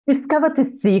Discover the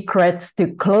secrets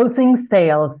to closing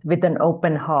sales with an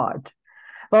open heart.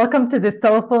 Welcome to the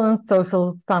Soulful and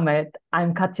Social Summit.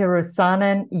 I'm Katja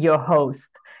Rusanen, your host,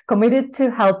 committed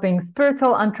to helping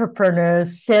spiritual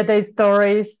entrepreneurs share their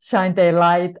stories, shine their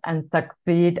light, and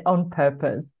succeed on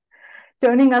purpose.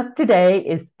 Joining us today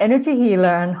is energy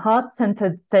healer and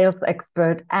heart-centered sales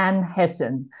expert Ann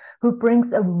Hession, who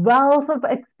brings a wealth of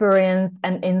experience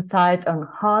and insight on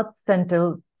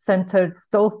heart-centered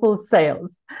soulful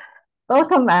sales.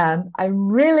 Welcome, Anne. I'm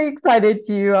really excited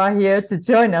you are here to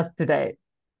join us today.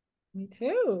 Me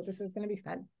too. This is going to be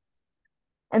fun.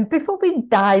 And before we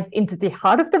dive into the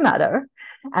heart of the matter,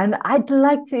 and I'd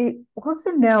like to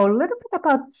also know a little bit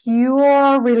about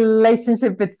your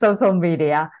relationship with social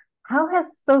media. How has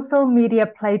social media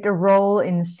played a role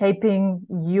in shaping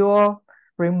your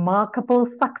remarkable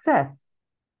success?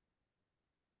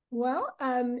 Well,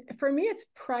 for me, it's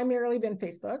primarily been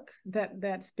Facebook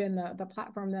that's been the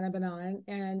platform that I've been on,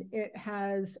 and it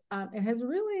has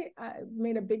really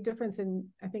made a big difference in,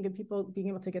 I think, in people being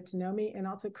able to get to know me and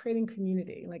also creating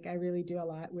community. Like, I really do a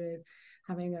lot with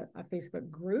having a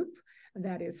Facebook group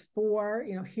that is for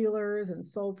healers and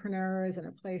soulpreneurs, and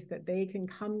a place that they can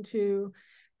come to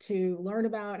learn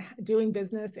about doing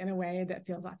business in a way that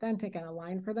feels authentic and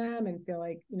aligned for them, and feel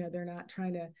like they're not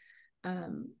trying to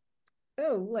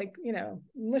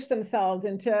mush themselves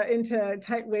into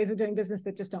tight ways of doing business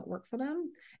that just don't work for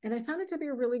them. And I found it to be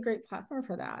a really great platform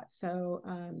for that. So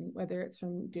whether it's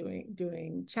from doing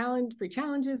free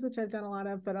challenges, which I've done a lot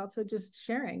of, but also just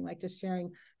sharing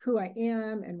who I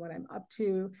am and what I'm up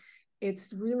to,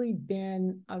 it's really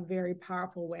been a very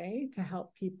powerful way to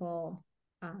help people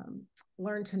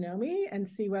learn to know me and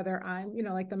see whether I'm,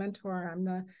 like the mentor, I'm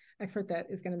the expert that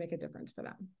is going to make a difference for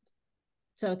them.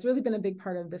 So it's really been a big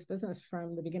part of this business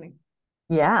from the beginning.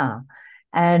 Yeah.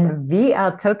 And we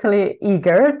are totally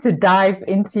eager to dive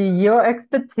into your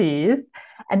expertise,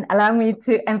 and allow me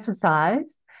to emphasize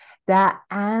that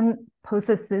Anne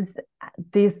possesses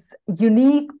this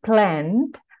unique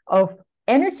blend of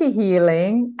energy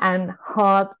healing and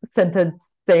heart-centered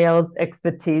sales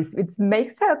expertise, which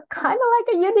makes her kind of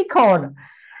like a unicorn.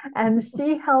 And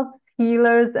she helps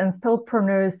healers and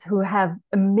soulpreneurs who have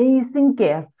amazing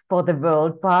gifts for the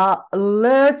world but are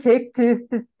allergic to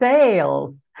the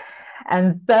sales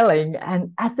and selling.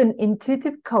 And as an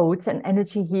intuitive coach and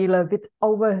energy healer with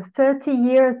over 30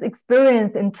 years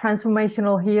experience in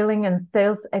transformational healing and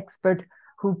sales expert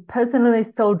who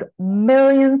personally sold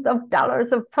millions of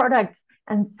dollars of products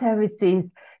and services,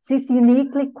 she's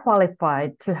uniquely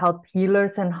qualified to help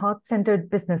healers and heart-centered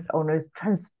business owners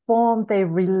transform their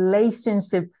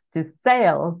relationships to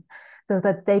sales so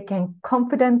that they can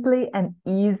confidently and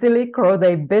easily grow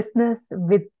their business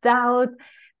without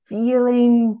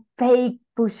feeling fake,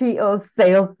 pushy, or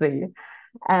salesy.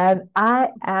 And I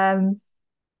am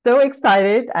so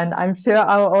excited, and I'm sure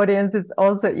our audience is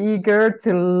also eager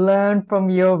to learn from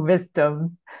your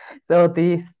wisdoms. So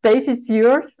the stage is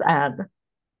yours, Anne.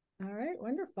 All right,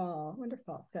 wonderful,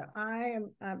 wonderful. So I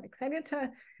am excited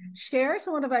to share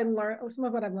some of what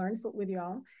I've learned with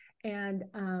y'all, and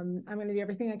I'm going to do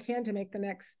everything I can to make the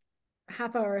next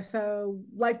half hour or so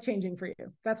life-changing for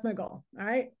you. That's my goal. All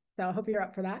right, so I hope you're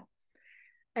up for that.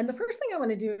 And the first thing I want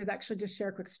to do is actually just share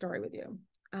a quick story with you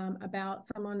about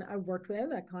someone I worked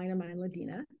with, a client of mine,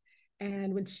 Ladina.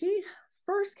 And when she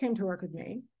first came to work with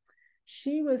me,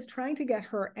 she was trying to get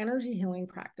her energy healing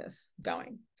practice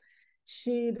going.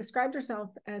 She described herself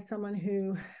as someone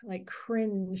who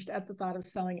cringed at the thought of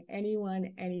selling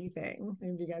anyone anything.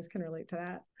 Maybe you guys can relate to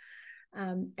that.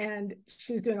 And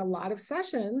she was doing a lot of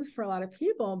sessions for a lot of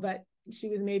people, but she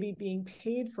was maybe being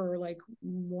paid for like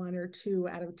 1 or 2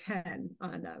 out of 10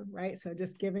 on them, right? So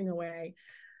just giving away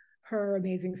her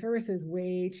amazing services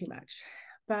way too much.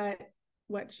 But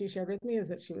what she shared with me is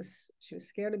that she was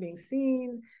scared of being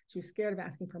seen. She was scared of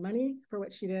asking for money for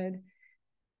what she did.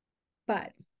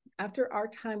 But after our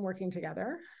time working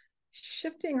together,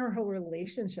 shifting her whole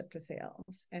relationship to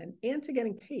sales and to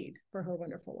getting paid for her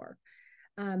wonderful work.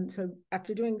 So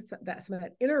after doing some of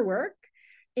that inner work,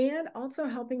 and also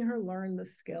helping her learn the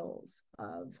skills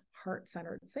of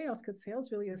heart-centered sales, because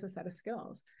sales really is a set of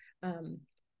skills.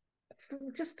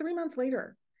 Just 3 months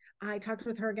later, I talked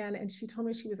with her again, and she told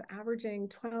me she was averaging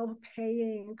 12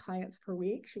 paying clients per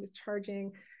week. She was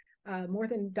charging more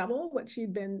than double what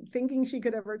she'd been thinking she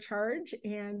could ever charge.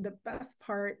 And the best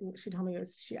part, she told me,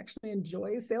 was she actually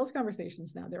enjoys sales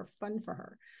conversations now. They're fun for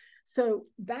her. So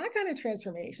that kind of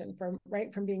transformation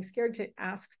from being scared to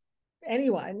ask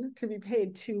anyone to be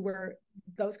paid to where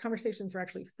those conversations are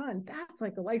actually fun, that's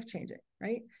like a life-changing,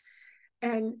 right?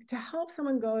 And to help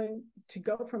someone go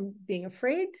from being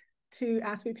afraid to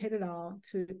ask to be paid at all,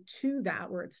 to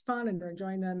that where it's fun and they're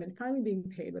enjoying them and finally being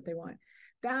paid what they want.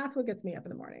 That's what gets me up in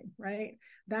the morning, right?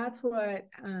 That's what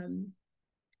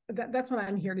that's what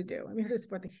I'm here to do. I'm here to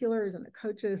support the healers and the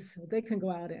coaches so they can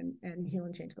go out and heal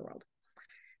and change the world.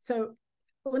 So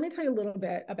let me tell you a little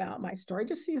bit about my story,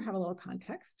 just so you have a little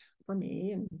context for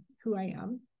me and who I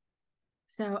am.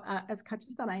 So as Katja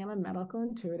said, I am a medical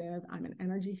intuitive, I'm an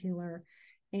energy healer,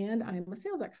 and I'm a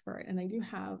sales expert. And I do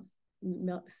have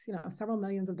several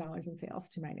millions of dollars in sales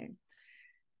to my name.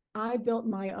 I built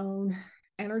my own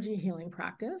energy healing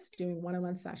practice, doing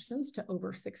one-on-one sessions to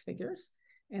over 6 figures.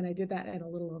 And I did that in a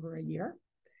little over a year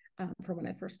from when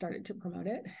I first started to promote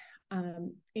it.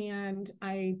 And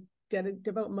I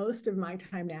devote most of my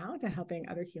time now to helping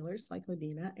other healers like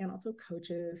Ladina and also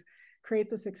coaches create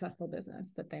the successful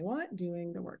business that they want,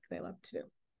 doing the work they love to do,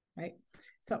 right?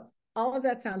 So all of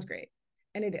that sounds great.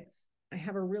 And it is. I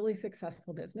have a really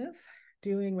successful business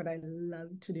doing what I love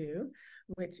to do,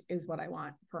 which is what I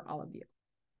want for all of you.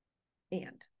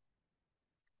 And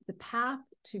the path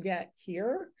to get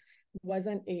here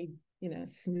wasn't a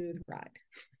smooth ride.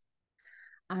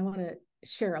 I want to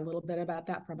share a little bit about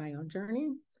that from my own journey.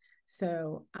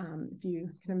 So if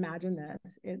you can imagine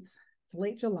this, it's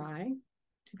late July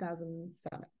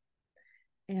 2007.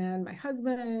 And my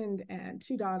husband and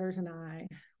 2 daughters and I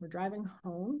were driving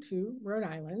home to Rhode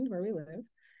Island, where we live,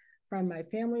 from my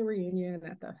family reunion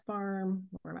at the farm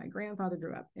where my grandfather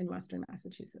grew up in Western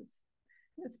Massachusetts.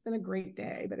 It's been a great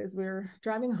day, but as we were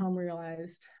driving home, we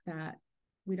realized that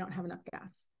we don't have enough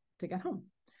gas to get home.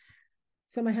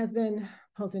 So my husband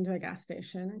pulls into a gas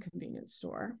station and convenience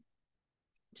store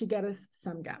to get us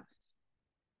some gas,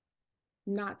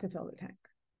 not to fill the tank.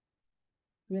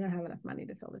 We don't have enough money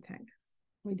to fill the tank.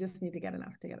 We just need to get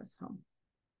enough to get us home.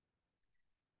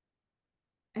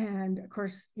 And of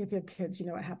course, if you have kids, you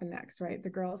know what happened next, right? The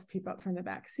girls peep up from the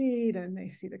back seat and they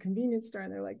see the convenience store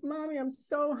and they're like, "Mommy, I'm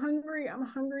so hungry. I'm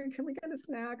hungry. Can we get a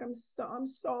snack? I'm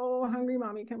so hungry,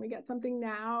 Mommy. Can we get something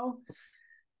now?"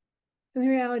 And the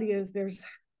reality is there's,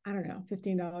 I don't know,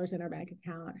 $15 in our bank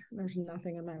account. There's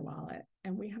nothing in my wallet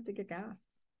and we have to get gas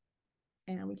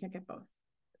and we can't get both.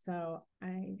 So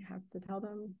I have to tell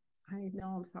them, I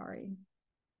know, I'm sorry.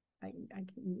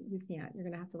 You can't. You're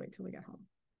going to have to wait till we get home.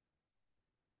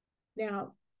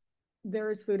 Now, there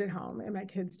is food at home and my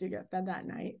kids do get fed that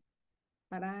night,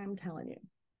 but I'm telling you,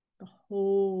 the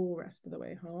whole rest of the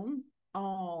way home,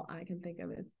 all I can think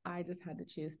of is I just had to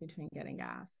choose between getting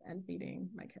gas and feeding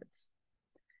my kids.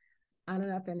 I don't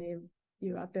know if any of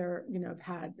you out there, have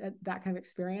had that kind of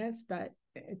experience, but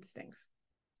it stinks.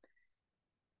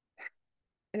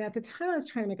 And at the time I was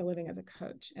trying to make a living as a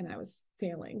coach and I was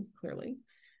failing clearly.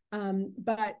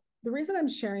 But the reason I'm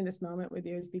sharing this moment with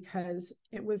you is because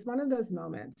it was one of those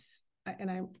moments,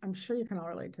 and I'm sure you can all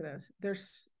relate to this.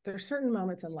 There's certain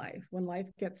moments in life when life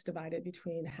gets divided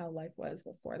between how life was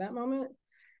before that moment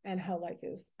and how life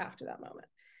is after that moment.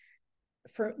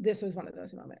 This was one of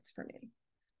those moments for me.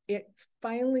 It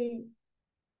finally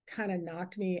kind of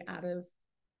knocked me out of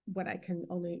what I can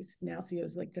only now see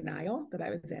as like denial that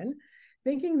I was in,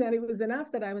 thinking that it was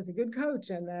enough that I was a good coach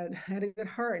and that I had a good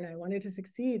heart and I wanted to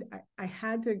succeed. I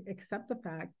had to accept the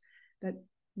fact that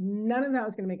none of that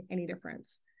was going to make any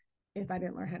difference if I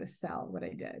didn't learn how to sell what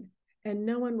I did. And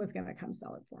no one was going to come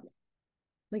sell it for me.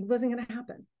 Like, it wasn't going to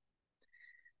happen.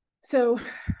 So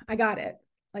I got it.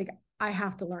 Like, I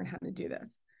have to learn how to do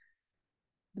this.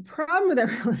 The problem with that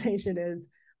realization is,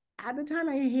 at the time,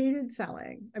 I hated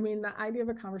selling. I mean, the idea of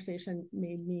a conversation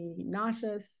made me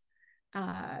nauseous.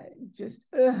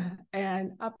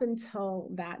 And up until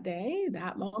that day,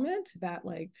 that moment, that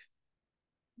like,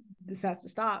 this has to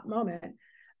stop moment,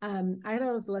 I had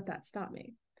always let that stop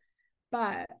me.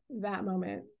 But that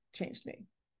moment changed me.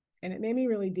 And it made me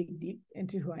really dig deep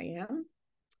into who I am.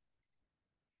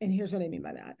 And here's what I mean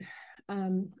by that.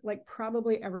 Like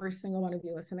probably every single one of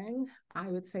you listening, I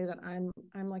would say that I'm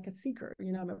like a seeker.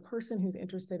 I'm a person who's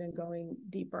interested in going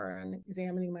deeper and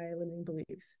examining my limiting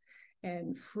beliefs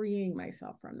and freeing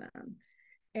myself from them.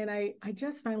 And I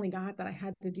just finally got that I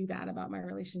had to do that about my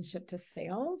relationship to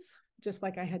sales, just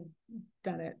like I had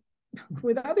done it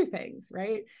with other things,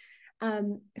 right?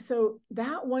 So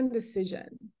that one decision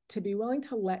to be willing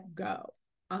to let go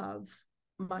of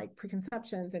my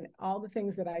preconceptions and all the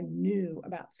things that I knew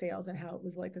about sales and how it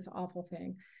was like this awful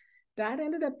thing, that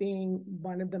ended up being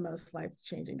one of the most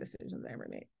life-changing decisions I ever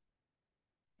made.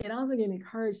 It also gave me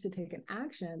courage to take an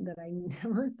action that I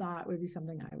never thought would be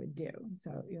something I would do.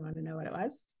 So you want to know what it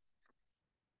was?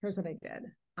 Here's what I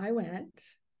did. I went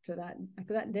to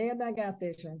after that day at that gas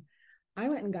station, I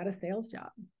went and got a sales job.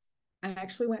 I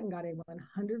actually went and got a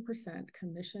 100%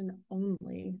 commission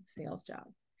only sales job.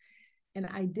 And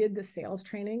I did the sales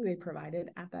training they provided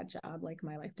at that job, like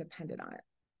my life depended on it.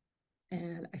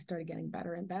 And I started getting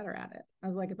better and better at it. I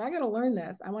was like, if I got to learn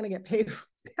this, I want to get paid.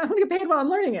 I want to get paid while I'm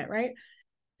learning it, right?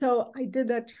 So I did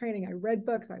that training. I read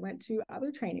books. I went to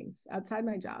other trainings outside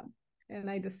my job. And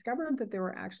I discovered that there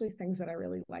were actually things that I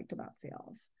really liked about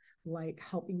sales, like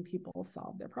helping people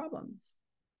solve their problems.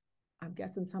 I'm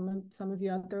guessing some of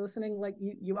you out there listening, like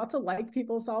you also like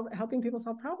helping people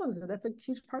solve problems. And that's a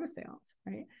huge part of sales,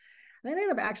 right? And I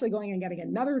ended up actually going and getting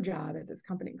another job at this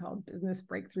company called Business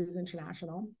Breakthroughs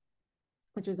International,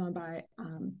 which is owned by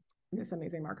this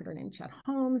amazing marketer named Chet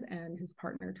Holmes and his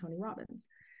partner, Tony Robbins.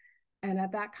 And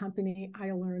at that company,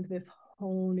 I learned this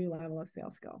whole new level of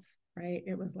sales skills, right?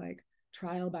 It was like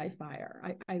trial by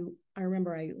fire. I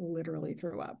remember I literally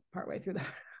threw up partway through the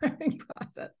hiring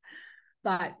process,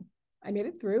 but I made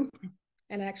it through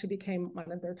and I actually became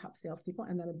one of their top salespeople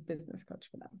and then a business coach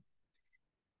for them.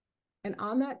 And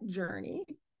on that journey,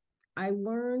 I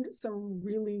learned some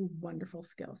really wonderful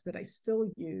skills that I still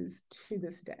use to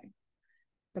this day.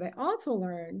 But I also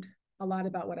learned a lot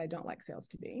about what I don't like sales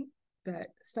to be, that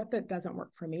stuff that doesn't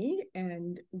work for me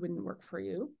and wouldn't work for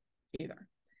you either.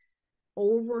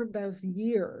 Over those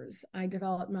years, I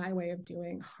developed my way of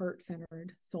doing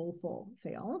heart-centered soulful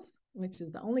sales, which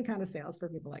is the only kind of sales for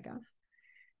people like us.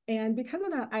 And because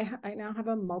of that, I now have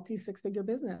a multi-six-figure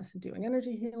business doing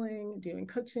energy healing, doing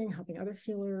coaching, helping other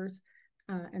healers,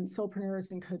 and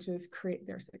soulpreneurs and coaches create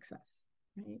their success,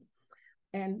 right?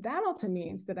 And that also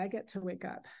means that I get to wake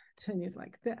up to news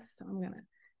like this. So I'm going to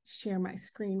share my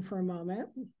screen for a moment.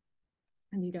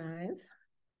 And you guys.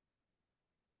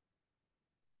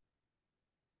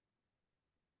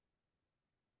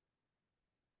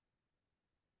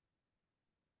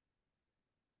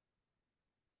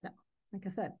 So, like I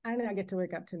said, I now get to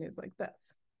wake up to news like this.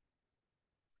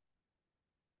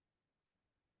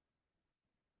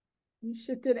 You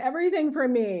shifted everything for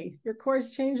me. Your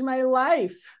course changed my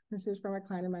life. This is from a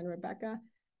client of mine, Rebecca.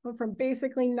 Went from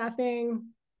basically nothing,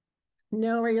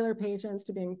 no regular patients,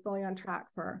 to being fully on track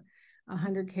for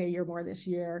 100K or more this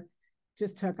year.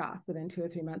 Just took off within 2 or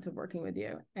 3 months of working with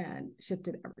you and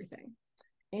shifted everything.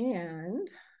 And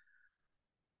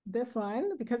this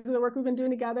one, because of the work we've been doing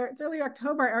together, it's early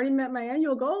October. I already met my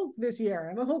annual goal this year. I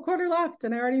have a whole quarter left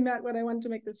and I already met what I wanted to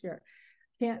make this year.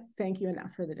 Can't thank you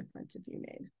enough for the difference that you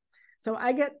made. So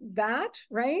I get that,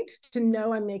 right? To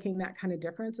know I'm making that kind of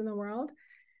difference in the world.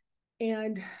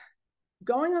 And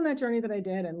going on that journey that I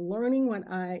did and learning what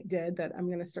I did that I'm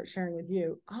going to start sharing with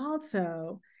you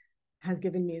also has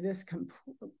given me this,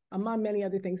 among many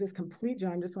other things, this complete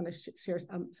joy. I just want to share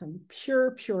some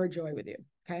pure joy with you,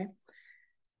 okay?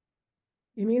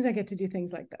 It means I get to do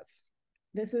things like this.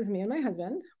 This is me and my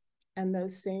husband and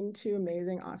those same 2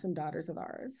 amazing, awesome daughters of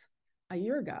ours a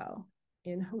year ago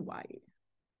in Hawaii.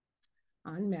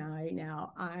 On Maui.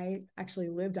 Now, I actually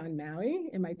lived on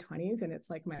Maui in my 20s, and it's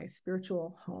like my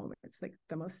spiritual home. It's like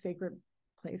the most sacred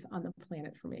place on the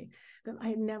planet for me. But I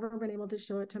had never been able to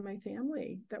show it to my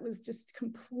family. That was just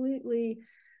completely,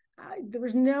 there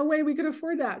was no way we could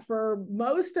afford that for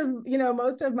most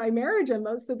of my marriage and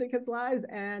most of the kids' lives.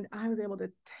 And I was able to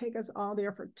take us all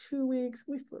there for 2 weeks.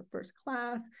 We flew first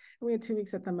class, and we had 2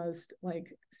 weeks at the most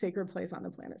like sacred place on the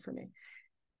planet for me.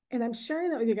 And I'm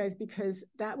sharing that with you guys because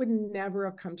that would never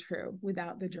have come true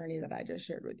without the journey that I just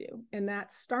shared with you. And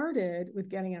that started with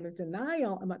getting out of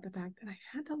denial about the fact that I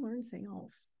had to learn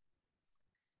sales.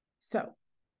 So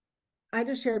I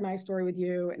just shared my story with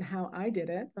you and how I did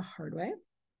it the hard way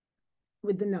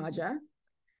with the nausea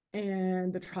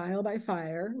and the trial by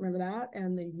fire. Remember that?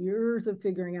 And the years of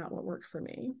figuring out what worked for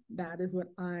me. That is what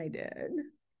I did.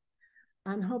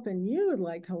 I'm hoping you would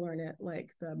like to learn it like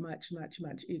the much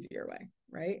easier way,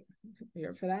 right?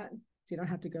 You're for that? So you don't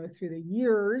have to go through the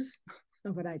years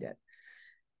of what I did.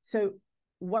 So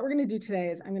what we're going to do today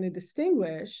is I'm going to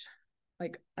distinguish,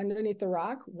 like underneath the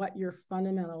rock, what your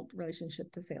fundamental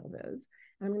relationship to sales is.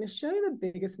 And I'm going to show you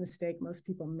the biggest mistake most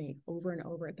people make over and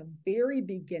over at the very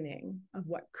beginning of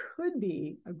what could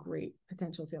be a great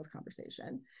potential sales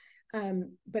conversation.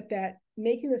 But that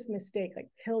making this mistake like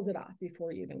kills it off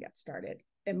before you even get started.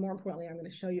 And more importantly, I'm going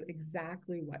to show you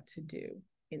exactly what to do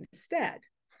instead.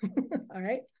 All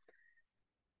right.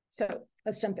 So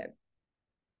let's jump in.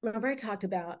 Remember, I talked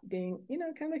about being,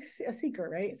 kind of like a seeker,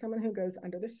 right? Someone who goes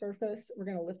under the surface. We're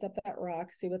going to lift up that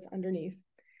rock, see what's underneath.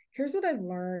 Here's what I've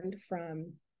learned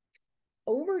from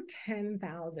over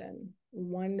 10,000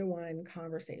 one-to-one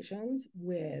conversations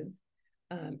with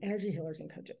energy healers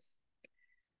and coaches.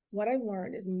 What I've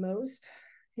learned is most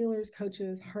healers,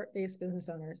 coaches, heart-based business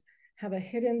owners have a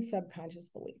hidden subconscious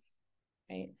belief,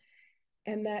 right?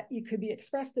 And that you could be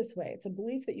expressed this way. It's a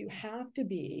belief that you have to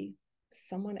be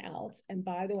someone else, and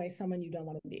by the way, someone you don't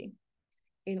want to be,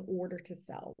 in order to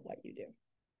sell what you do.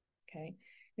 Okay.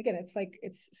 Again, it's like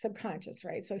it's subconscious,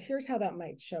 right? So here's how that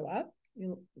might show up.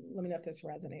 Let me know if this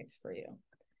resonates for you.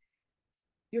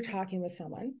 You're talking with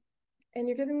someone and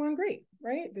you're getting along great,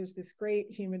 right? There's this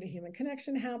great human to human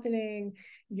connection happening.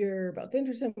 You're both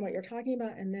interested in what you're talking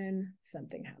about, and then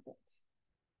something happens.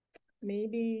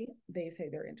 Maybe they say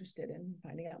they're interested in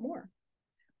finding out more.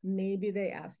 Maybe they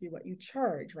ask you what you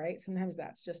charge, right? Sometimes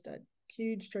that's just a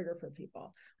huge trigger for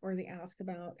people. Or they ask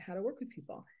about how to work with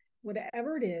people.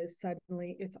 Whatever it is,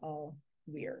 suddenly it's all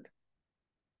weird,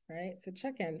 right? So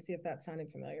check in, see if that's sounding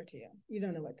familiar to you. You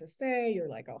don't know what to say. You're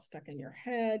like all stuck in your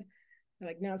head. You're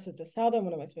like, now I'm supposed to sell them.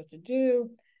 What am I supposed to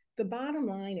do? The bottom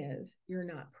line is you're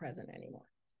not present anymore,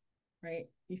 right?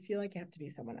 You feel like you have to be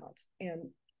someone else. And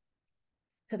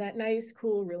so that nice,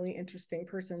 cool, really interesting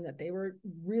person that they were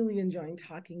really enjoying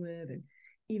talking with and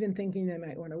even thinking they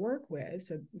might want to work with,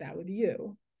 so that would be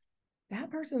you,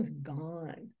 that person's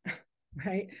gone,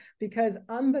 right? Because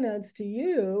unbeknownst to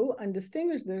you,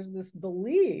 undistinguished, there's this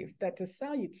belief that to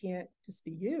sell, you can't just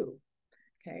be you.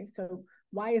 Okay, so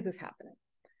why is this happening?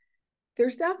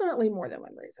 There's definitely more than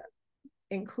one reason,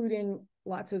 including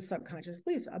lots of subconscious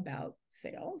beliefs about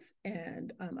sales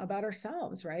and about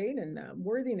ourselves, right? And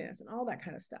worthiness and all that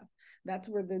kind of stuff. That's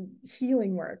where the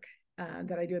healing work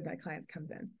that I do with my clients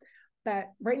comes in.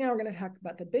 But right now, we're going to talk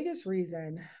about the biggest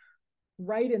reason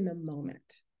right in the moment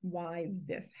why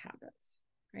this happens,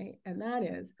 right? And that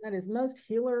is most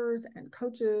healers and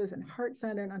coaches and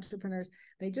heart-centered entrepreneurs,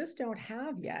 they just don't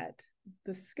have yet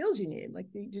the skills you need. Like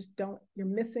they just don't, you're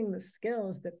missing the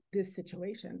skills that this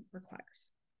situation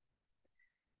requires.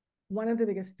 One of the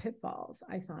biggest pitfalls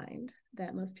I find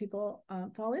that most people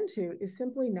fall into is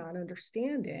simply not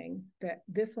understanding that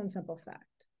this one simple fact.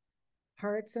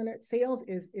 Heart-centered sales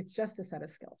it's just a set of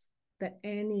skills that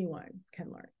anyone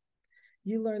can learn.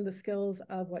 You learn the skills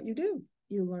of what you do.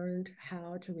 You learned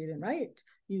how to read and write.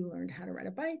 You learned how to ride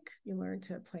a bike. You learned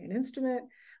to play an instrument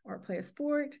or play a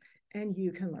sport, and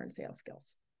you can learn sales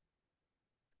skills.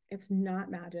 It's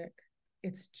not magic.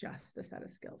 It's just a set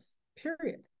of skills,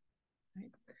 period.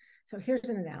 Right? So here's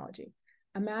an analogy.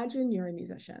 Imagine you're a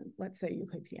musician. Let's say you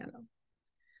play piano.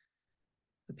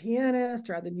 The pianist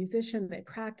or the musician, they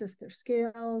practice their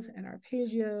scales and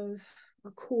arpeggios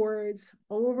or chords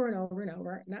over and over and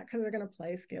over, not because they're going to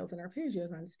play scales and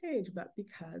arpeggios on stage, but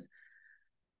because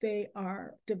they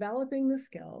are developing the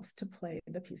skills to play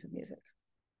the piece of music,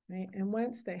 right? And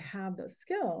once they have those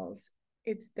skills,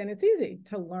 it's easy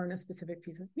to learn a specific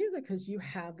piece of music because you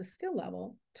have the skill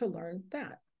level to learn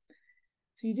that.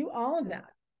 So you do all of that,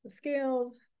 the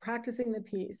scales, practicing the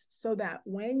piece, so that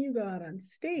when you go out on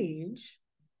stage,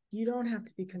 you don't have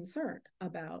to be concerned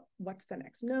about what's the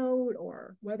next note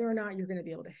or whether or not you're going to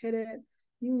be able to hit it.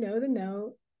 You know the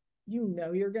note, you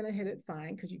know you're going to hit it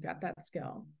fine because you got that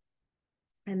skill.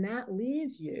 And that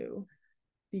leaves you,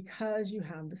 because you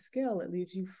have the skill, it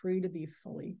leaves you free to be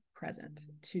fully present,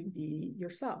 to be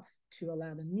yourself, to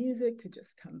allow the music to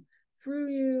just come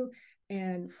through you,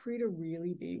 and free to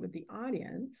really be with the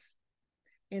audience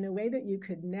in a way that you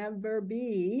could never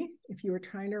be if you were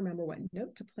trying to remember what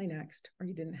note to play next or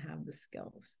you didn't have the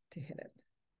skills to hit it.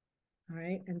 All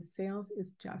right. And sales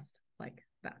is just like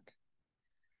that.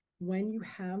 When you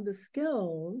have the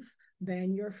skills,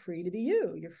 then you're free to be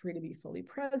you. You're free to be fully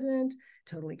present,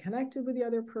 totally connected with the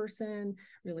other person,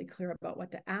 really clear about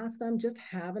what to ask them, just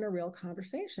having a real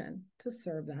conversation to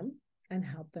serve them and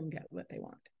help them get what they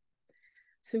want.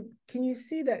 So can you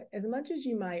see that as much as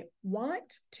you might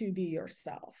want to be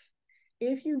yourself,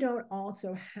 if you don't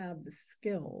also have the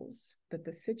skills that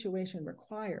the situation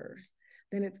requires,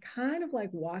 then it's kind of like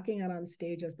walking out on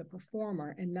stage as the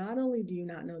performer. And not only do you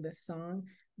not know this song,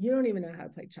 you don't even know how to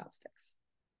play chopsticks,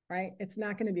 right? It's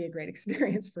not going to be a great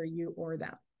experience for you or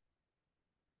them.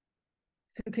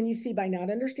 So can you see, by not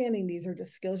understanding these are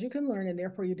just skills you can learn, and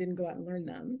therefore you didn't go out and learn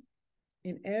them,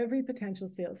 in every potential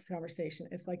sales conversation,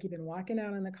 it's like you've been walking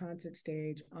out on the concert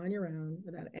stage on your own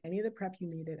without any of the prep you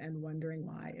needed and wondering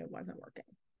why it wasn't working,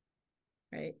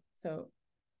 right? So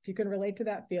if you can relate to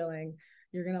that feeling,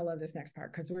 you're going to love this next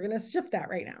part, because we're going to shift that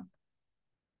right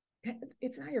now.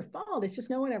 It's not your fault. It's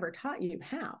just no one ever taught you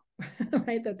how,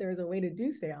 right? That there's a way to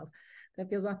do sales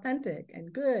that feels authentic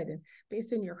and good and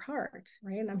based in your heart,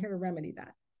 right? And I'm here to remedy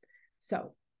that.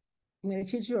 So I'm going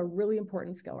to teach you a really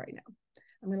important skill right now.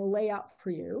 I'm going to lay out for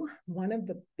you one of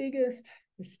the biggest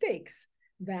mistakes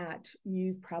that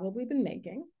you've probably been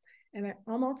making. And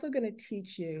I'm also going to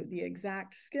teach you the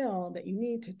exact skill that you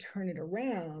need to turn it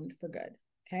around for good.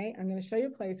 Okay. I'm going to show you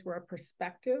a place where a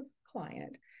prospective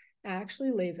client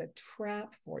actually lays a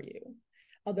trap for you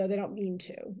although they don't mean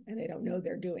to, and they don't know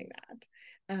they're doing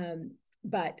that.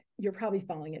 But you're probably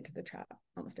falling into the trap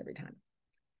almost every time.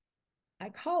 I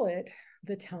call it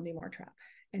the tell me more trap.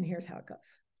 And here's how it goes.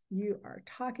 You are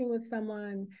talking with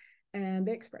someone and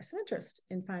they express interest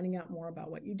in finding out more about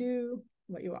what you do,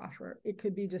 what you offer. It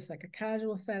could be just like a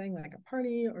casual setting, like a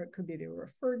party, or it could be they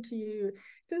were referred to you.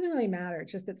 It doesn't really matter.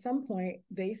 It's just at some point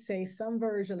they say some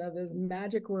version of those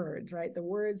magic words, right? The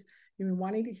words you've been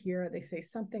wanting to hear. They say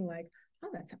something like, oh,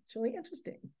 that sounds really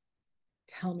interesting.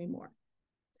 Tell me more.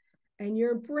 And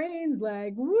your brain's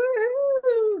like,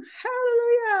 woohoo,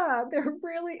 hallelujah. They're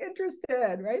really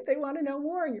interested, right? They want to know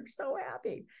more. And you're so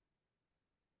happy.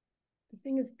 The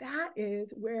thing is, that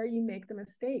is where you make the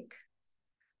mistake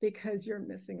because you're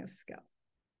missing a skill,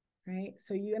 right?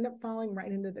 So you end up falling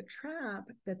right into the trap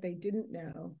that they didn't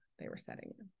know they were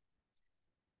setting you.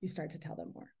 You start to tell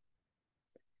them more.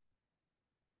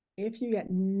 If you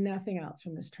get nothing else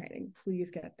from this training,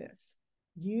 please get this.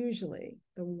 Usually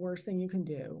the worst thing you can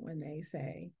do when they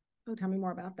say, oh, tell me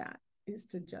more about that, is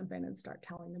to jump in and start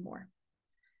telling them more.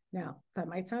 Now, that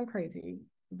might sound crazy,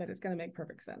 but it's going to make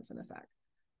perfect sense in a sec.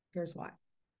 Here's why.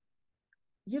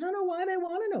 You don't know why they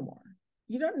want to know more.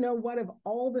 You don't know what of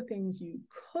all the things you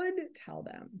could tell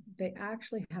them they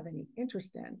actually have any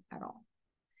interest in at all.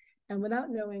 And without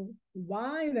knowing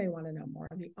why they want to know more,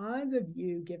 the odds of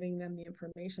you giving them the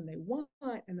information they want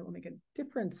and that will make a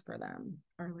difference for them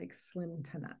are like slim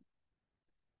to none.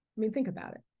 I mean, think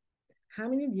about it. How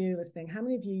many of you listening, how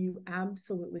many of you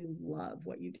absolutely love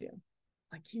what you do?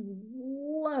 Like you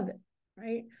love it,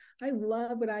 right? I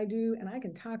love what I do and I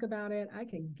can talk about it. I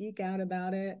can geek out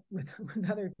about it with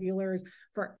other healers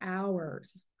for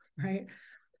hours, right?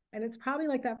 And it's probably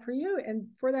like that for you. And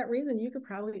for that reason, you could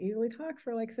probably easily talk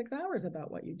for like 6 hours about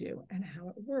what you do and how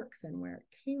it works and where it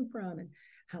came from and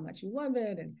how much you love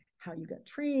it and how you got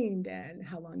trained and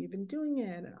how long you've been doing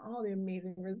it and all the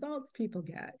amazing results people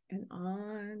get and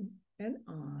on and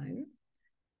on.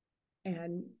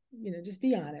 And, you know, just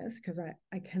be honest, because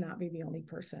I cannot be the only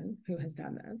person who has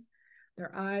done this.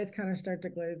 Their eyes kind of start to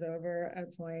glaze over at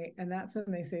a point, and that's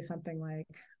when they say something like,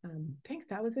 thanks,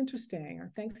 that was interesting,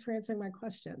 or thanks for answering my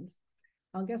questions.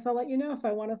 I'll let you know if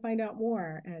I want to find out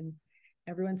more. And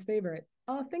everyone's favorite,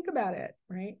 I'll think about it,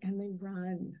 right? And they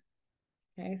run.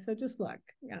 Okay, so just look,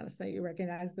 honestly, you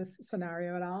recognize this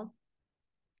scenario at all?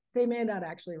 They may not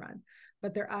actually run,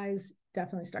 but their eyes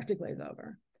definitely start to glaze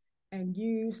over. And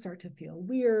you start to feel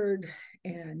weird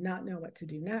and not know what to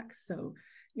do next. So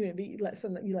you maybe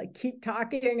you like keep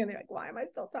talking and they're like, why am I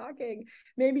still talking?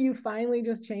 Maybe you finally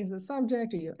just change the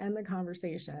subject or you end the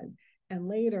conversation. And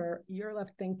later you're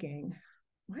left thinking,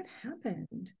 what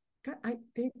happened? God, I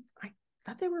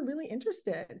thought they were really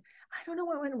interested. I don't know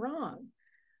what went wrong.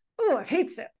 Oh, I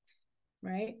hate sales,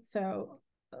 right? So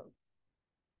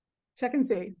check and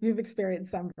see if you've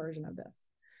experienced some version of this.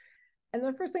 And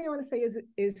the first thing I want to say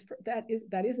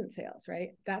that isn't sales, right?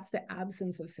 That's the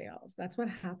absence of sales. That's what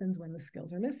happens when the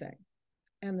skills are missing.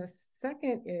 And the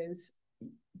second is,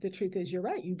 the truth is, you're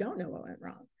right, you don't know what went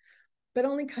wrong, but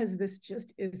only because this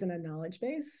just isn't a knowledge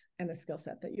base and a skill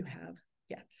set that you have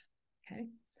yet, okay?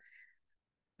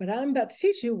 But I'm about to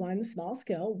teach you one small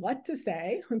skill, what to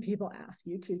say when people ask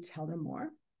you to tell them more.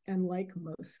 And like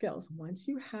most skills, once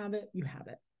you have it, you have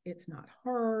it. It's not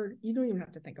hard. You don't even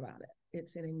have to think about it.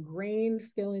 It's an ingrained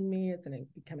skill in me. It's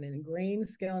becoming an ingrained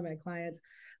skill in my clients.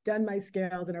 Done my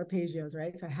scales and arpeggios,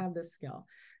 right? So I have this skill.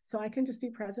 So I can just be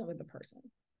present with the person,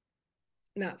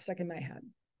 not stuck in my head.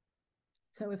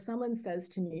 So if someone says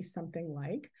to me something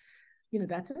like, you know,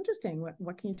 that's interesting.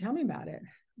 What can you tell me about it?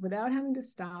 Without having to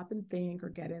stop and think or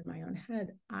get in my own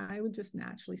head, I would just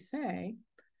naturally say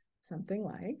something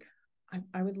like,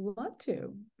 I would love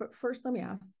to, but first let me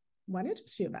ask, what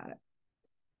interests you about it?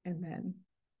 And then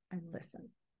I listen.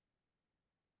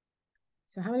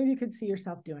 So how many of you could see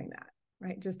yourself doing that,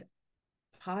 right? Just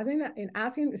pausing that and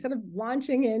asking, instead of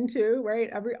launching into, right,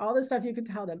 all the stuff you could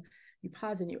tell them, you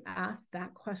pause and you ask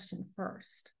that question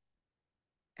first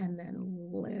and then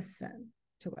listen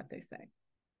to what they say.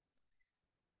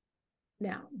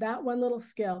 Now, that one little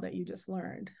skill that you just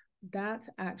learned, that's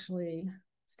actually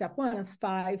step one of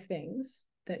 5 things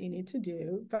that you need to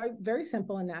do, very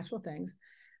simple and natural things,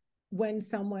 when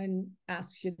someone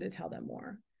asks you to tell them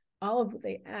more. All of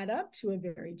they add up to a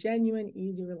very genuine,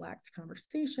 easy, relaxed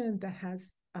conversation that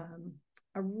has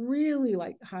a really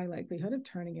high likelihood of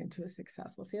turning into a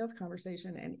successful sales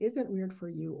conversation and isn't weird for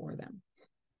you or them.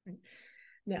 Right?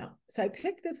 Now, so I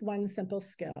picked this one simple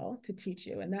skill to teach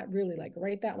you, and that really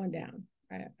write that one down.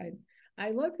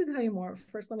 I love to tell you more.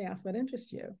 First, let me ask what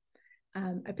interests you.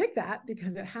 I picked that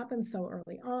because it happened so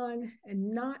early on,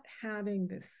 and not having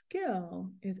this skill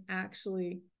is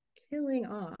actually killing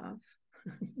off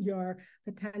your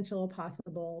potential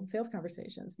possible sales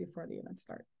conversations before the event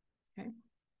start. Okay.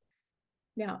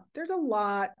 Now, there's a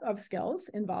lot of skills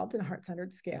involved in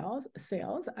heart-centered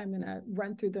sales. I'm going to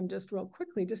run through them just real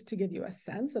quickly, just to give you a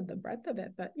sense of the breadth of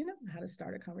it. But, how to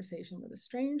start a conversation with a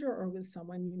stranger or with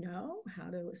someone you know, how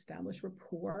to establish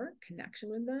rapport, connection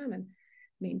with them, and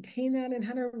maintain that, and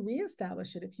how to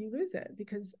reestablish it if you lose it.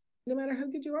 Because no matter how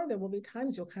good you are, there will be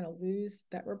times you'll kind of lose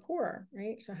that rapport,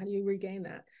 right? So how do you regain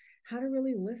that? How to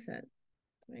really listen,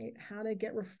 right? How to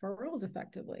get referrals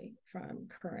effectively from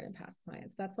current and past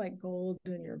clients. That's like gold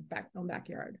in your own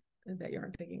backyard that you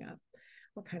aren't digging up.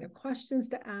 What kind of questions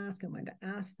to ask and when to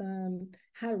ask them,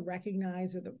 how to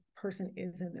recognize where the person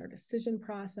is in their decision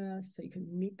process so you can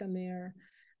meet them there,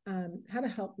 how to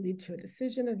help lead to a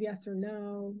decision of yes or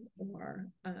no, or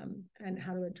and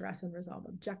how to address and resolve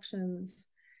objections,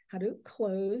 how to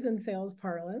close in sales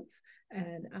parlance,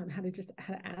 and how to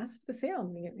ask the sale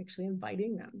and actually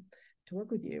inviting them to work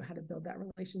with you, how to build that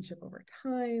relationship over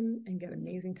time and get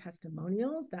amazing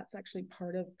testimonials. That's actually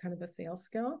part of kind of a sales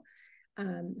skill.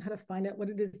 How to find out what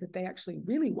it is that they actually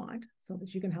really want so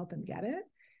that you can help them get it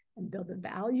and build the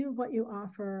value of what you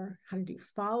offer, how to do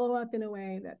follow-up in a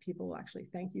way that people will actually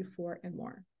thank you for, and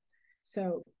more.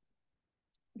 So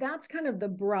that's kind of the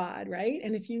broad, right?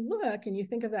 And if you look and you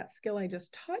think of that skill I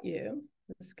just taught you,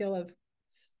 the skill of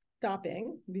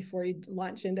stopping before you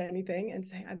launch into anything and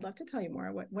say, I'd love to tell you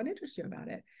more. What interests you about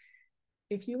it?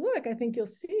 If you look, I think you'll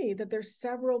see that there's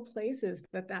several places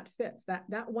that fits.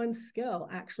 That one skill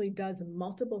actually does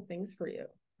multiple things for you,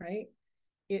 right?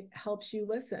 It helps you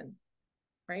listen,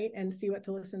 right? And see what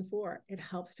to listen for. It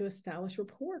helps to establish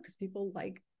rapport because people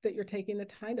like that you're taking the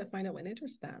time to find out what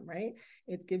interests them, right?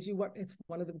 It gives you it's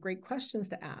one of the great questions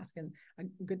to ask and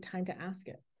a good time to ask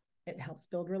it. It helps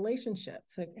build relationships.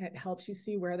 So it helps you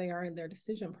see where they are in their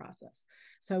decision process.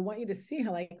 So I want you to see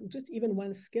how just even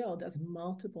one skill does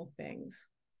multiple things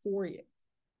for you.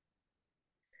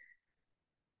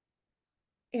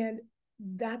 And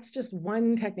that's just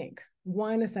one technique,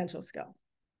 one essential skill.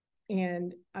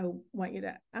 And I want you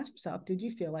to ask yourself, did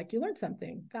you feel like you learned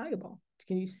something valuable?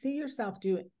 Can you see yourself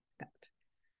doing that?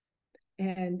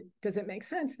 And does it make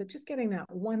sense that just getting that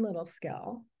one little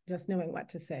skill, just knowing what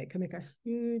to say, can make a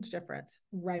huge difference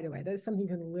right away? That is something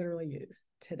you can literally use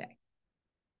today.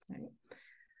 Right?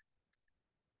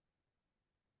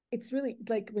 It's really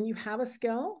like when you have a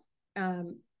skill,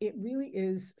 it really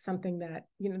is something that,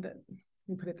 let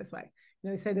me put it this way.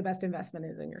 They say the best investment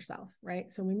is in yourself,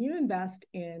 right? So when you invest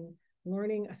in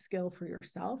learning a skill for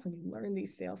yourself, when you learn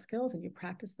these sales skills and you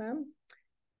practice them,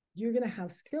 you're going to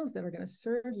have skills that are going to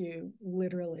serve you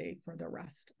literally for the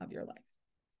rest of your life.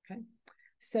 Okay.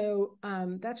 So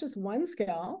that's just one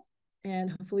skill.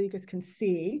 And hopefully you guys can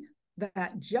see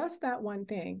that just that one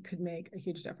thing could make a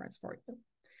huge difference for you.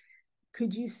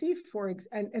 Could you see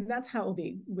and that's how it will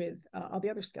be with all the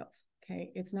other skills.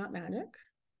 Okay. It's not magic.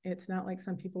 It's not like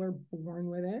some people are born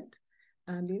with it.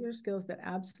 These are skills that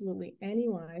absolutely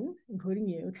anyone, including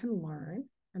you, can learn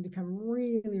and become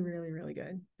really, really, really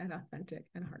good at authentic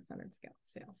and heart-centered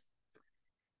sales.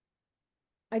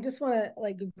 I just want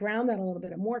to ground that a little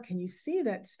bit more. Can you see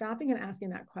that stopping and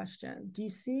asking that question? Do you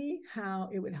see how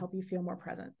it would help you feel more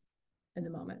present in the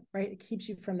moment, right? It keeps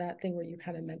you from that thing where you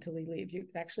kind of mentally leave. It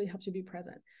actually helps you be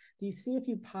present. Do you see if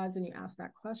you pause and you ask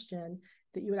that question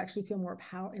that you would actually feel more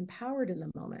empowered in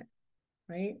the moment,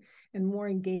 right? And more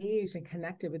engaged and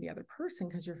connected with the other person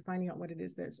because you're finding out what it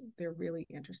is they're really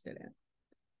interested in.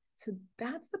 So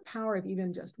that's the power of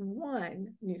even just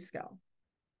one new skill.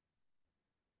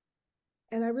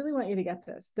 And I really want you to get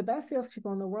this. The best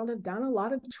salespeople in the world have done a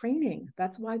lot of training.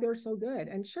 That's why they're so good.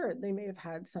 And sure, they may have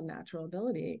had some natural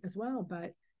ability as well,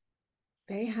 but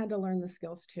they had to learn the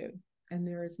skills too. And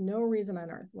there is no reason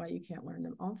on earth why you can't learn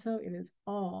them. Also, it is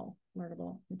all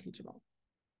learnable and teachable.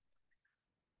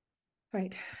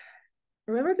 Right.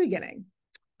 Remember at the beginning,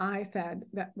 I said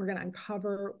that we're going to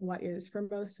uncover what is, for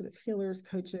most sort of healers,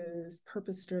 coaches,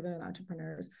 purpose-driven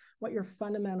entrepreneurs, what your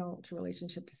fundamental to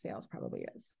relationship to sales probably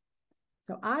is.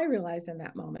 So I realized in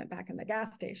that moment back in the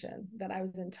gas station that I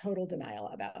was in total denial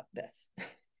about this,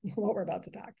 what we're about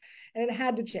to talk, and it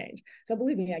had to change. So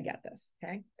believe me, I get this,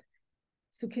 okay?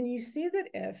 So can you see that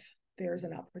if there's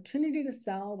an opportunity to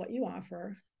sell what you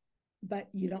offer, but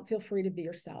you don't feel free to be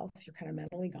yourself, you're kind of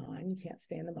mentally gone, you can't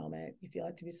stay in the moment, you feel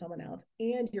like to be someone else,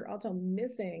 and you're also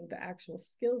missing the actual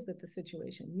skills that the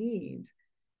situation needs,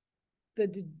 the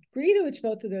degree to which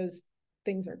both of those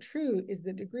things are true is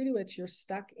the degree to which you're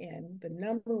stuck in the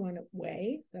number one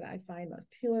way that I find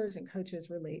most healers and coaches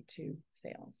relate to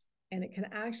sales. And it can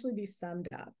actually be summed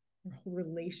up, your whole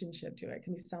relationship to it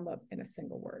can be summed up in a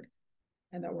single word.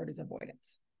 And that word is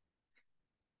avoidance.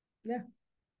 Yeah.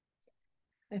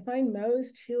 I find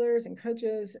most healers and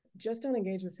coaches just don't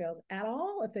engage with sales at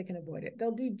all if they can avoid it.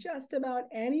 They'll do just about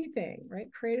anything,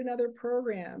 right? Create another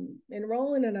program,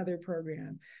 enroll in another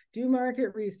program, do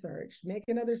market research, make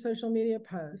another social media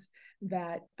post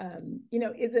that,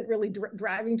 isn't really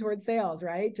driving towards sales,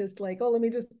 right? Just like, oh, let me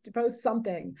just post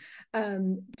something.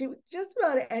 Do just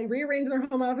about and rearrange their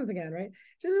home office again, right?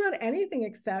 Just about anything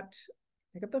except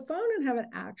pick up the phone and have an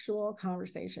actual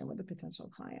conversation with a potential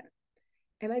client.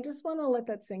 And I just want to let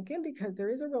that sink in because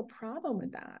there is a real problem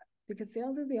with that, because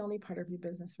sales is the only part of your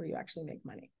business where you actually make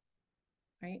money,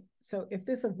 right? So if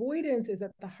this avoidance is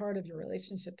at the heart of your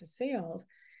relationship to sales,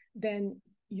 then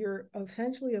you're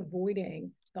essentially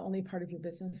avoiding the only part of your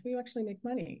business where you actually make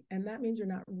money. And that means you're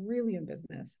not really in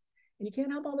business and you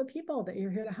can't help all the people that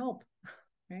you're here to help,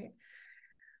 right?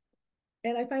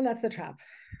 And I find that's the trap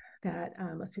that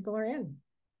most people are in.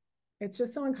 It's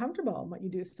just so uncomfortable. What you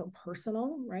do is so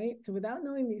personal, right? So without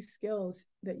knowing these skills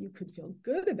that you could feel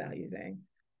good about using,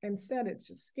 instead it's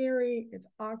just scary, it's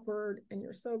awkward, and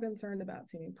you're so concerned about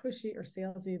seeming pushy or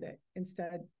salesy that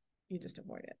instead you just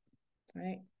avoid it,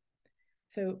 right?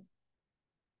 So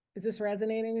is this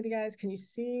resonating with you guys? Can you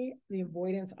see the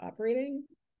avoidance operating?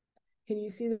 Can you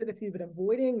see that if you've been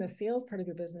avoiding the sales part of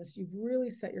your business, you've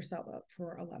really set yourself up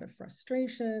for a lot of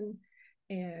frustration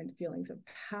and feelings of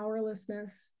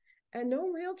powerlessness, and no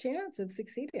real chance of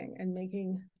succeeding and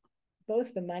making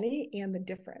both the money and the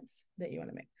difference that you want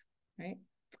to make, right?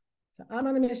 So I'm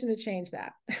on a mission to change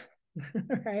that,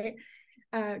 right?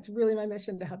 It's really my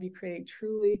mission to help you create a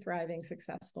truly thriving,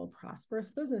 successful,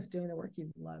 prosperous business doing the work you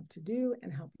love to do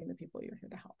and helping the people you're here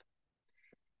to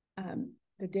help.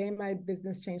 The day my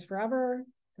business changed forever,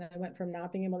 and I went from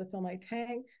not being able to fill my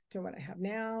tank to what I have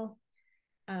now,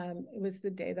 it was the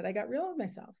day that I got real with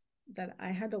myself, that I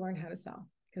had to learn how to sell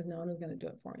because no one was going to do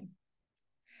it for me.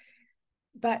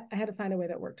 But I had to find a way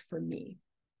that worked for me,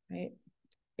 right?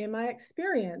 In my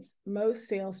experience, most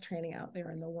sales training out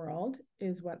there in the world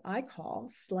is what I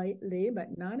call slightly,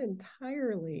 but not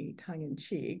entirely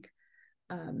tongue-in-cheek,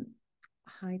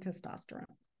 high testosterone,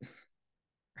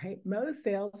 right? Most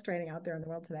sales training out there in the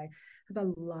world today has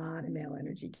a lot of male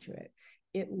energy to it.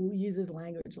 It uses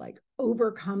language like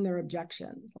overcome their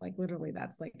objections. Like literally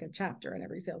that's like a chapter in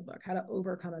every sales book, how to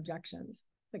overcome objections.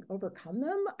 Like overcome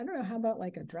them? I don't know. How about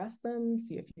like address them,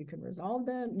 see if you can resolve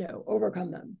them? No,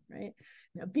 overcome them, right?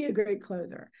 Be a great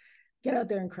closer. Get out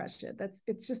there and crush it.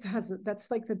 That's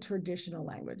like the traditional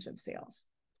language of sales.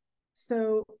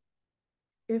 So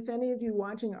if any of you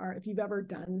watching if you've ever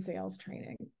done sales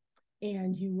training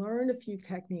and you learned a few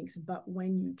techniques, but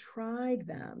when you tried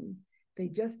them, they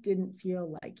just didn't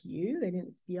feel like you, they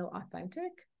didn't feel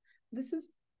authentic, this is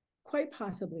quite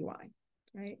possibly why,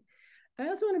 right? I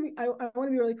also want to be, I want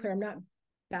to be really clear. I'm not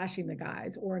bashing the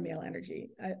guys or male energy.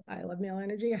 I love male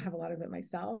energy. I have a lot of it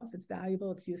myself. It's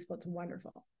valuable, it's useful, it's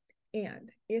wonderful.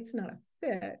 And it's not a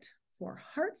fit for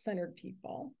heart-centered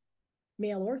people,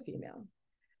 male or female,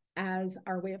 as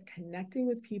our way of connecting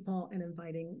with people and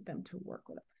inviting them to work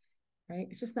with us, right?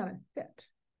 It's just not a fit,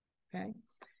 okay?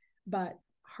 But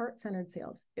heart-centered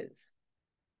sales is.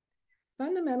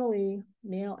 Fundamentally,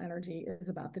 male energy is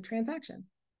about the transaction,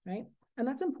 right? And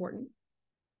that's important.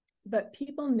 But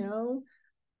people know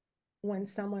when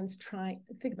someone's trying,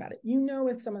 think about it,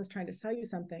 if someone's trying to sell you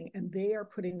something and they are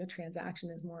putting the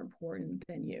transaction as more important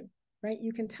than you, right?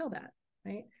 You can tell that,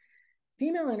 right?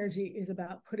 Female energy is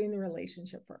about putting the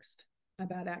relationship first,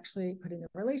 about actually putting the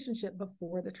relationship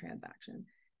before the transaction.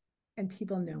 And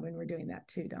people know when we're doing that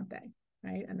too, don't they?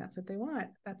 Right? And that's what they want.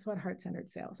 That's what heart-centered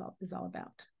sales is all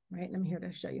about, right? And I'm here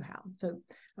to show you how. So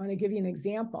I want to give you an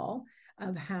example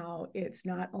of how it's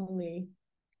not only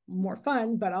more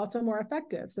fun, but also more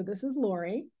effective. So this is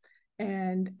Lori.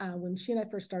 And when she and I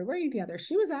first started working together,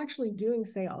 she was actually doing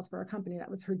sales for a company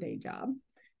that was her day job.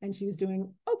 And she was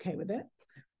doing okay with it,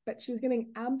 but she was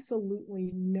getting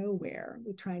absolutely nowhere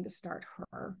with trying to start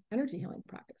her energy healing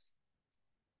practice.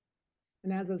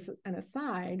 And as an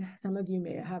aside, some of you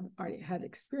may have already had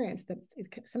experience that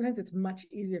sometimes it's much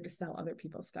easier to sell other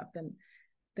people's stuff than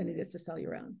it is to sell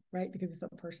your own, right? Because it's so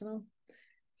personal.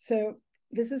 So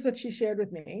this is what she shared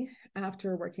with me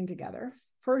after working together.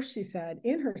 First, she said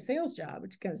in her sales job,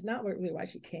 which is not really why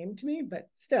she came to me, but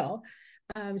still,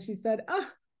 she said, I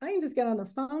can just get on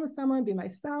the phone with someone, be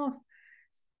myself,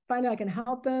 find out I can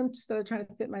help them instead of trying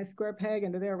to fit my square peg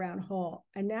into their round hole.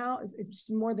 And now it's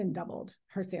more than doubled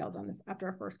her sales on this after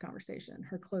our first conversation.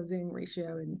 Her closing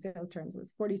ratio in sales terms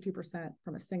was 42%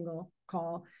 from a single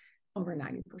call, over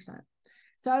 90%.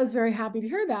 So I was very happy to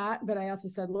hear that. But I also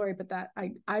said, Lori, but that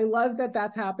I love that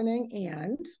that's happening.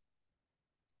 And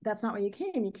that's not why you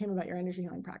came. You came about your energy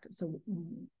healing practice. So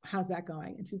how's that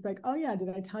going? And she's like, oh yeah,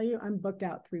 did I tell you I'm booked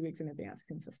out 3 weeks in advance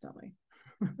consistently?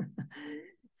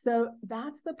 So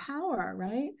that's the power,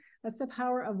 right? That's the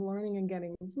power of learning and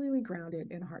getting really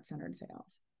grounded in heart-centered sales.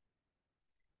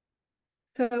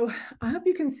 So I hope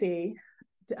you can see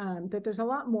that there's a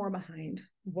lot more behind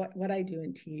what I do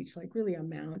and teach, like really a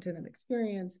mountain of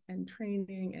experience and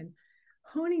training and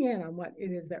honing in on what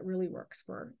it is that really works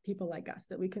for people like us,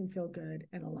 that we can feel good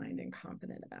and aligned and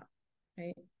confident about,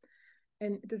 right?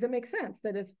 And does it make sense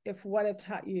that if what I've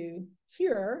taught you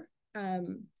here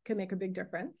can make a big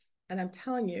difference? And I'm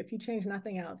telling you, if you change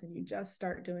nothing else and you just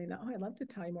start doing that, oh, I'd love to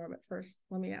tell you more, but first,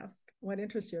 let me ask what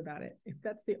interests you about it. If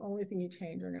that's the only thing you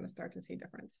change, you're going to start to see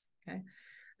difference, okay?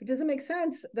 It doesn't make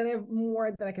sense that I have more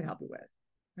that I can help you with,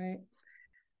 right?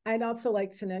 I'd also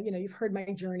like to know, you've heard my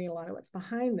journey, a lot of what's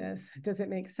behind this. Does it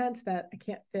make sense that I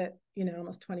can't fit,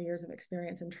 almost 20 years of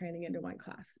experience and training into one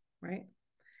class, right?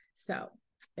 So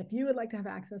if you would like to have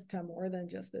access to more than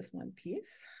just this one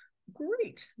piece,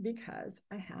 great, because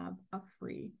I have a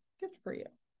free gift for you.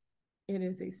 It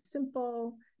is a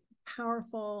simple,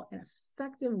 powerful, and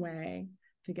effective way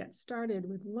to get started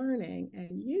with learning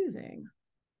and using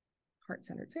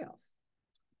heart-centered sales.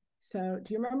 So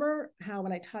do you remember how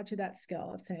when I taught you that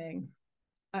skill of saying,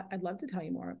 I'd love to tell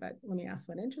you more, but let me ask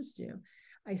what interests you?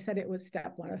 I said it was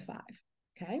step 1 of 5,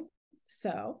 okay?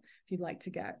 So if you'd like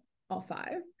to get all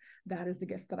 5, that is the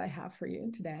gift that I have for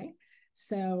you today.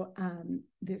 So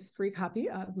this free copy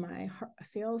of my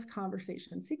Sales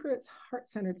Conversation Secrets,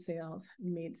 Heart-Centered Sales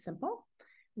Made Simple,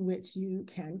 which you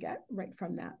can get right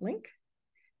from that link.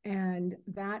 And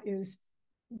that is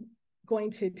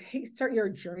going to start your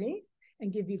journey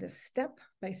and give you the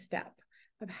step-by-step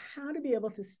of how to be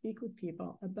able to speak with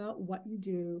people about what you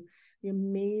do, the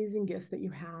amazing gifts that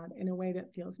you have in a way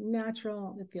that feels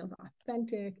natural, that feels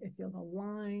authentic, it feels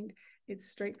aligned,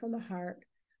 it's straight from the heart,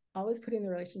 always putting the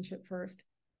relationship first,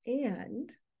 and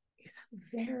is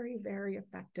very, very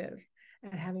effective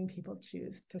at having people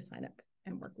choose to sign up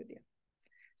and work with you.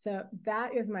 So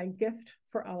that is my gift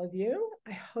for all of you.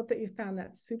 I hope that you found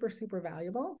that super, super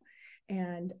valuable.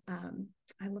 And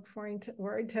I look forward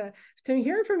to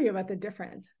hearing from you about the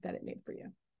difference that it made for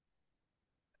you.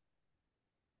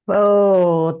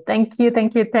 Oh, thank you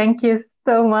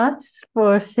so much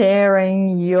for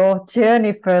sharing your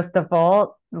journey. First of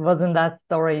all, wasn't that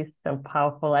story so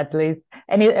powerful? At least,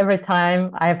 and every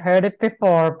time I've heard it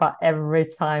before, but every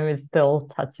time it still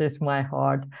touches my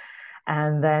heart.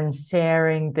 And then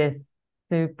sharing this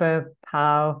super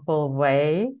powerful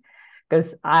way,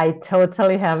 because I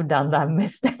totally have done that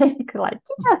mistake. Like,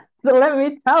 yes, so let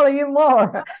me tell you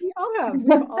more. We all have.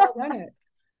 We've all done it.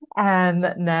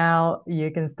 And now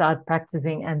you can start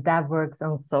practicing, and that works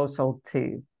on social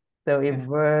too. So it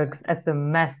works as a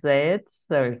message.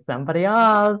 So if somebody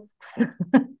asks,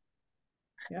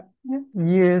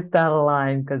 use that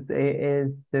line, because it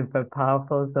is super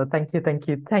powerful. So thank you,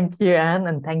 Anne,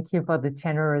 and thank you for the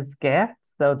generous gift.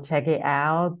 So check it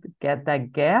out, get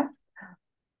that gift.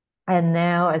 And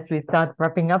now, as we start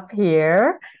wrapping up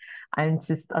here, I'm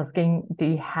just asking, do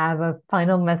you have a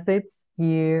final message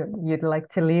you'd like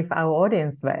to leave our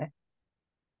audience with?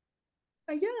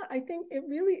 Yeah, I think it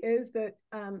really is that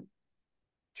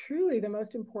truly the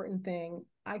most important thing,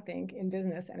 I think, in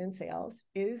business and in sales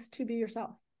is to be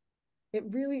yourself. It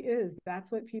really is.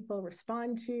 That's what people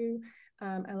respond to.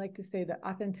 I like to say that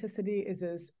authenticity is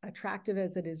as attractive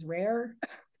as it is rare,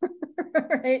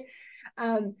 right?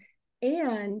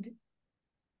 And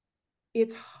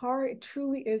it's hard, it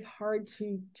truly is hard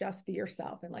to just be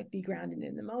yourself and like be grounded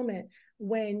in the moment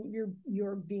when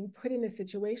you're being put in a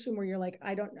situation where you're like,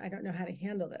 I don't know how to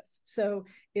handle this. So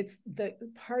it's the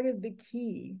part of the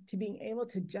key to being able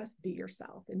to just be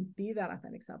yourself and be that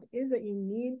authentic self is that you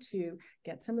need to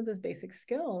get some of those basic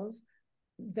skills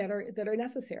that are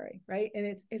necessary, right? And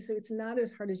it's not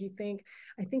as hard as you think.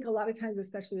 I think a lot of times,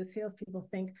 especially the salespeople,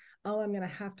 think, oh, I'm going to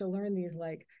have to learn these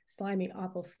like slimy,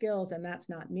 awful skills, and that's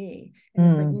not me. And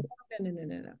it's like, no.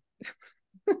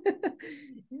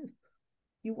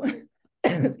 You want,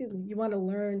 excuse me, you want to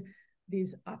learn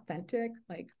these authentic,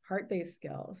 like heart-based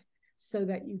skills so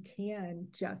that you can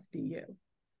just be you,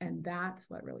 and that's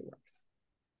what really works.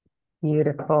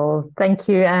 Beautiful. Thank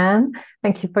you, Anne.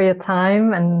 Thank you for your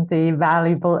time and the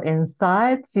valuable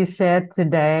insights you shared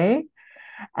today.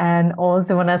 And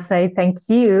also want to say thank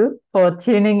you for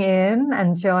tuning in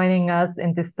and joining us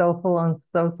in the Soulful and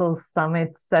Social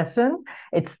Summit session.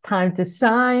 It's time to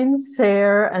shine,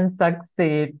 share, and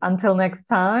succeed. Until next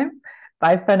time,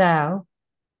 bye for now.